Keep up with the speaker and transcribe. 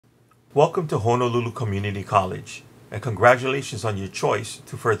Welcome to Honolulu Community College, and congratulations on your choice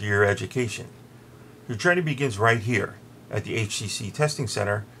to further your education. Your journey begins right here at the HCC Testing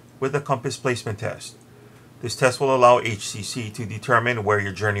Center with the Compass Placement Test. This test will allow HCC to determine where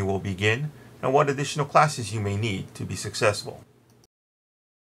your journey will begin and what additional classes you may need to be successful.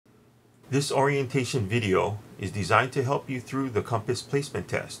 This orientation video is designed to help you through the Compass Placement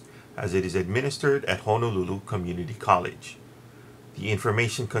Test as it is administered at Honolulu Community College. The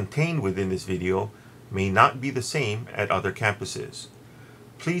information contained within this video may not be the same at other campuses.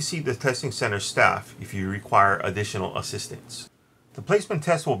 Please see the testing center staff if you require additional assistance. The placement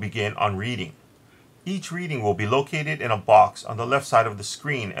test will begin on reading. Each reading will be located in a box on the left side of the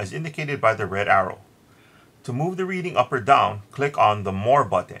screen as indicated by the red arrow. To move the reading up or down, click on the More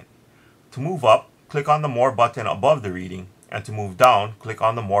button. To move up, click on the More button above the reading, and to move down, click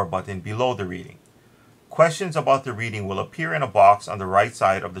on the More button below the reading. Questions about the reading will appear in a box on the right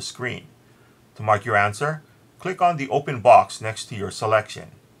side of the screen. To mark your answer, click on the open box next to your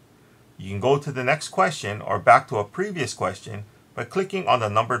selection. You can go to the next question or back to a previous question by clicking on the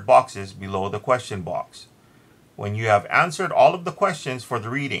numbered boxes below the question box. When you have answered all of the questions for the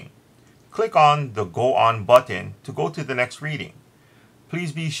reading, click on the Go On button to go to the next reading.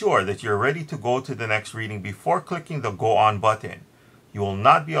 Please be sure that you're ready to go to the next reading before clicking the Go On button. You will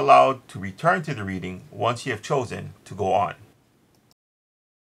not be allowed to return to the reading once you have chosen to go on.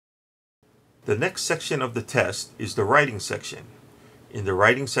 The next section of the test is the writing section. In the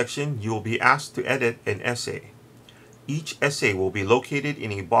writing section, you will be asked to edit an essay. Each essay will be located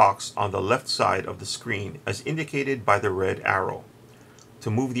in a box on the left side of the screen as indicated by the red arrow.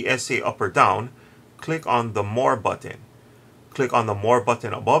 To move the essay up or down, click on the More button. Click on the More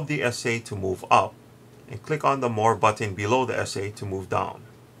button above the essay to move up, and click on the More button below the essay to move down.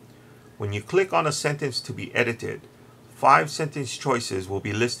 When you click on a sentence to be edited, 5 sentence choices will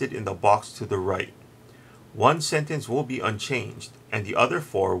be listed in the box to the right. One sentence will be unchanged, and the other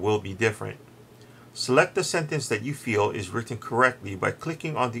 4 will be different. Select the sentence that you feel is written correctly by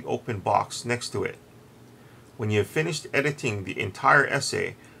clicking on the open box next to it. When you have finished editing the entire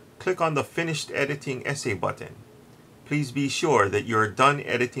essay, click on the Finished Editing Essay button. Please be sure that you are done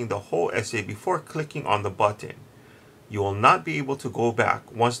editing the whole essay before clicking on the button. You will not be able to go back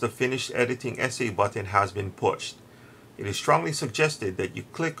once the Finished Editing Essay button has been pushed. It is strongly suggested that you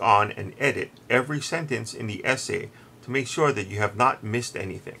click on and edit every sentence in the essay to make sure that you have not missed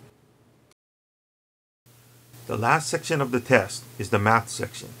anything. The last section of the test is the math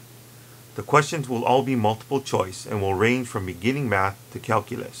section. The questions will all be multiple choice and will range from beginning math to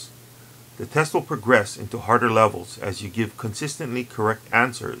calculus. The test will progress into harder levels as you give consistently correct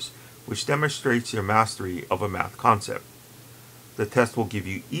answers, which demonstrates your mastery of a math concept. The test will give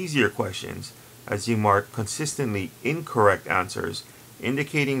you easier questions as you mark consistently incorrect answers,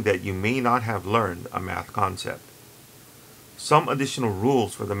 indicating that you may not have learned a math concept. Some additional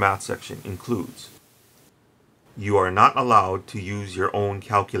rules for the math section includes: you are not allowed to use your own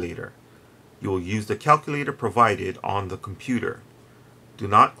calculator. You will use the calculator provided on the computer. Do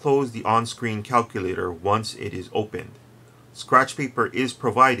not close the on-screen calculator once it is opened. Scratch paper is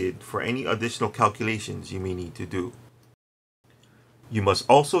provided for any additional calculations you may need to do. You must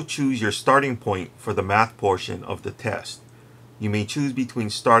also choose your starting point for the math portion of the test. You may choose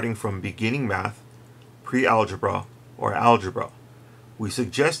between starting from beginning math, pre-algebra, or algebra. We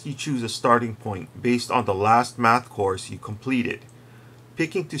suggest you choose a starting point based on the last math course you completed.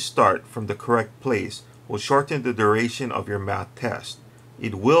 Picking to start from the correct place will shorten the duration of your math test.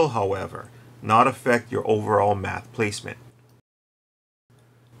 It will, however, not affect your overall math placement.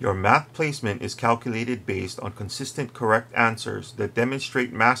 Your math placement is calculated based on consistent correct answers that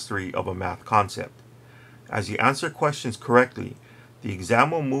demonstrate mastery of a math concept. As you answer questions correctly, the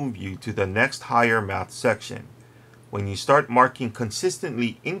exam will move you to the next higher math section. When you start marking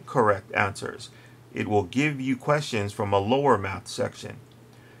consistently incorrect answers, it will give you questions from a lower math section.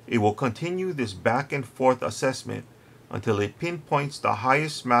 It will continue this back and forth assessment until it pinpoints the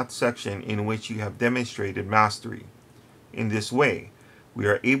highest math section in which you have demonstrated mastery. In this way, we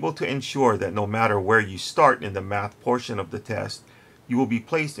are able to ensure that no matter where you start in the math portion of the test, you will be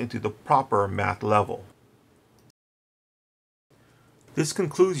placed into the proper math level. This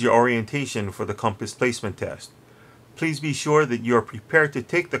concludes your orientation for the Compass Placement Test. Please be sure that you are prepared to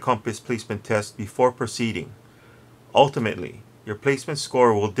take the Compass Placement Test before proceeding. Ultimately, your placement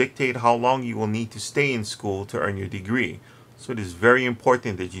score will dictate how long you will need to stay in school to earn your degree, so it is very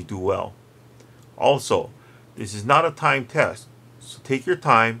important that you do well. Also, this is not a timed test, so take your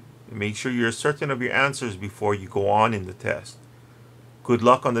time and make sure you're certain of your answers before you go on in the test. Good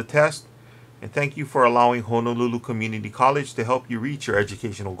luck on the test, and thank you for allowing Honolulu Community College to help you reach your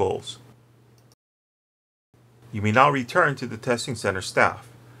educational goals. You may now return to the testing center staff.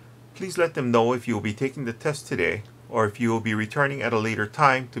 Please let them know if you will be taking the test today or if you will be returning at a later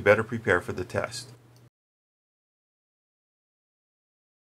time to better prepare for the test.